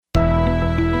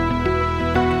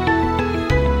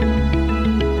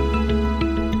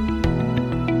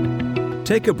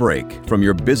Take a break from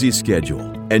your busy schedule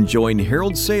and join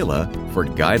Harold Sala for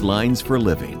Guidelines for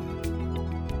Living.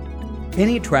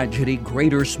 Any tragedy,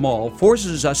 great or small,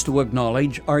 forces us to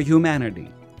acknowledge our humanity,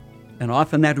 and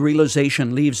often that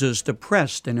realization leaves us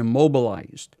depressed and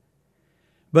immobilized.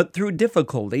 But through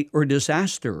difficulty or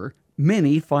disaster,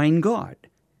 many find God.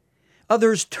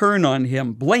 Others turn on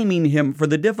Him, blaming Him for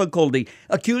the difficulty,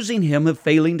 accusing Him of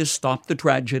failing to stop the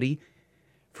tragedy,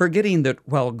 forgetting that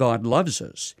while God loves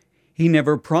us, He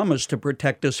never promised to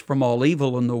protect us from all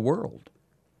evil in the world.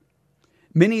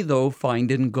 Many, though, find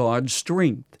in God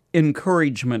strength,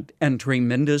 encouragement, and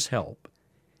tremendous help.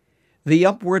 The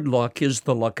upward look is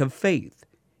the look of faith.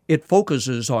 It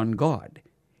focuses on God.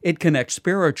 It connects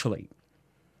spiritually.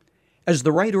 As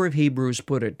the writer of Hebrews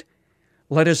put it,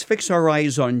 let us fix our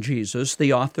eyes on Jesus,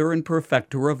 the author and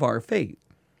perfecter of our faith,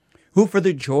 who for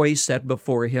the joy set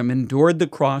before Him endured the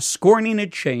cross, scorning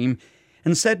its shame,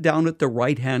 and sat down at the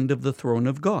right hand of the throne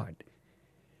of God.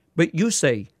 But you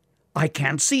say, I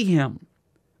can't see Him.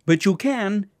 But you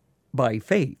can by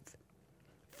faith.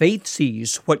 Faith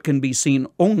sees what can be seen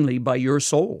only by your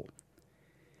soul.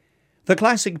 The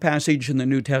classic passage in the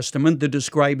New Testament that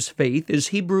describes faith is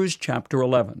Hebrews chapter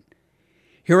 11.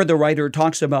 Here the writer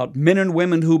talks about men and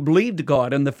women who believed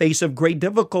God in the face of great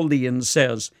difficulty and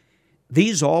says,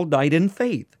 these all died in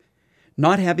faith,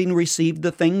 not having received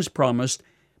the things promised,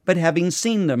 but having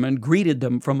seen them and greeted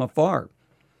them from afar,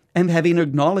 and having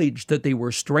acknowledged that they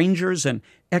were strangers and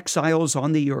exiles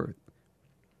on the earth.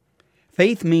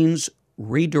 Faith means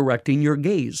redirecting your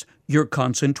gaze, your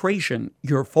concentration,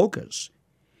 your focus.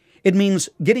 It means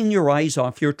getting your eyes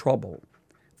off your trouble,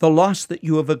 the loss that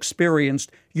you have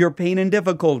experienced, your pain and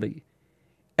difficulty,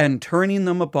 and turning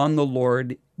them upon the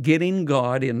Lord, getting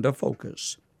God into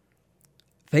focus.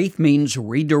 Faith means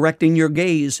redirecting your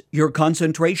gaze, your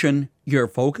concentration, your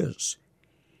focus.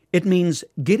 It means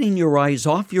getting your eyes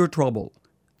off your trouble,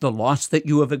 the loss that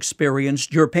you have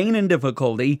experienced, your pain and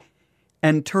difficulty,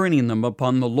 and turning them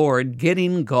upon the Lord,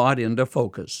 getting God into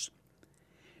focus.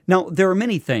 Now, there are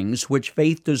many things which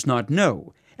faith does not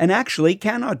know, and actually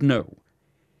cannot know.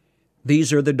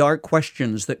 These are the dark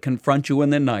questions that confront you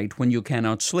in the night when you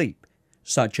cannot sleep,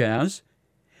 such as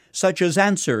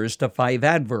answers to 5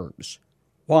 adverbs: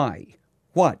 why,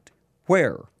 what,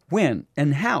 where, when,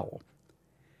 and how.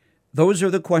 Those are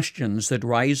the questions that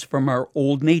rise from our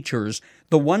old natures,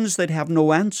 the ones that have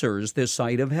no answers this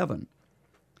side of heaven.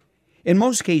 In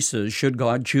most cases, should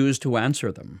God choose to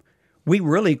answer them, we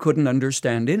really couldn't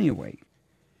understand anyway.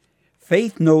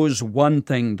 Faith knows one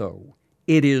thing, though.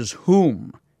 It is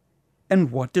whom. And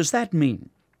what does that mean?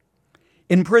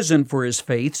 In prison for his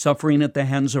faith, suffering at the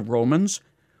hands of Romans,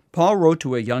 Paul wrote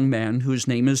to a young man whose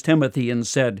name is Timothy and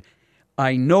said,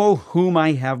 I know whom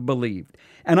I have believed,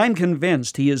 and I'm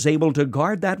convinced he is able to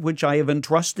guard that which I have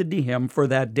entrusted to him for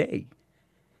that day.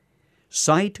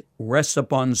 Sight rests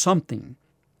upon something.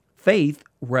 Faith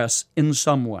rests in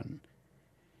someone.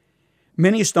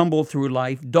 Many stumble through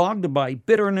life dogged by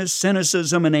bitterness,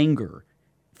 cynicism, and anger,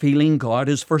 feeling God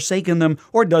has forsaken them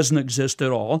or doesn't exist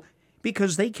at all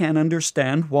because they can't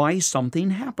understand why something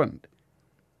happened.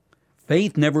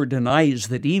 Faith never denies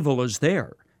that evil is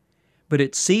there, but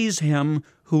it sees Him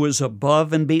who is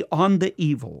above and beyond the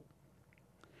evil.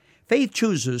 Faith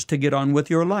chooses to get on with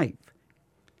your life.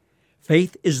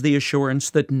 Faith is the assurance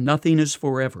that nothing is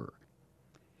forever.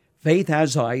 Faith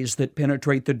has eyes that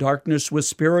penetrate the darkness with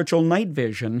spiritual night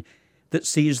vision that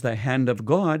sees the hand of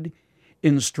God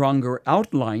in stronger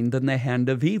outline than the hand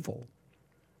of evil.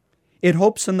 It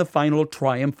hopes in the final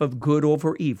triumph of good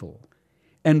over evil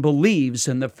and believes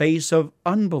in the face of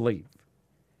unbelief.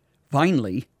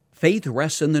 Finally, faith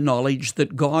rests in the knowledge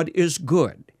that God is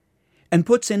good and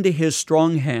puts into His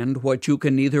strong hand what you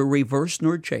can neither reverse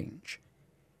nor change.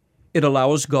 It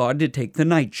allows God to take the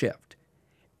night shift.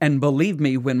 And believe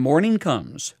me, when morning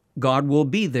comes, God will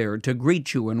be there to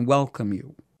greet you and welcome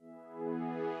you.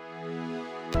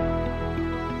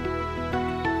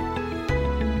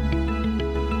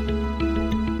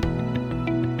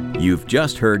 You've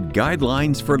just heard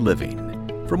Guidelines for Living.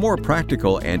 For more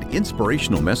practical and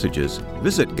inspirational messages,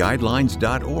 visit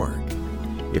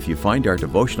guidelines.org. If you find our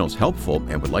devotionals helpful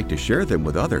and would like to share them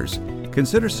with others,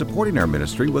 consider supporting our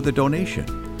ministry with a donation.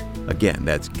 Again,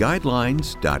 that's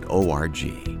guidelines.org.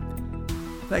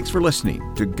 Thanks for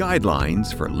listening to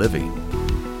Guidelines for Living.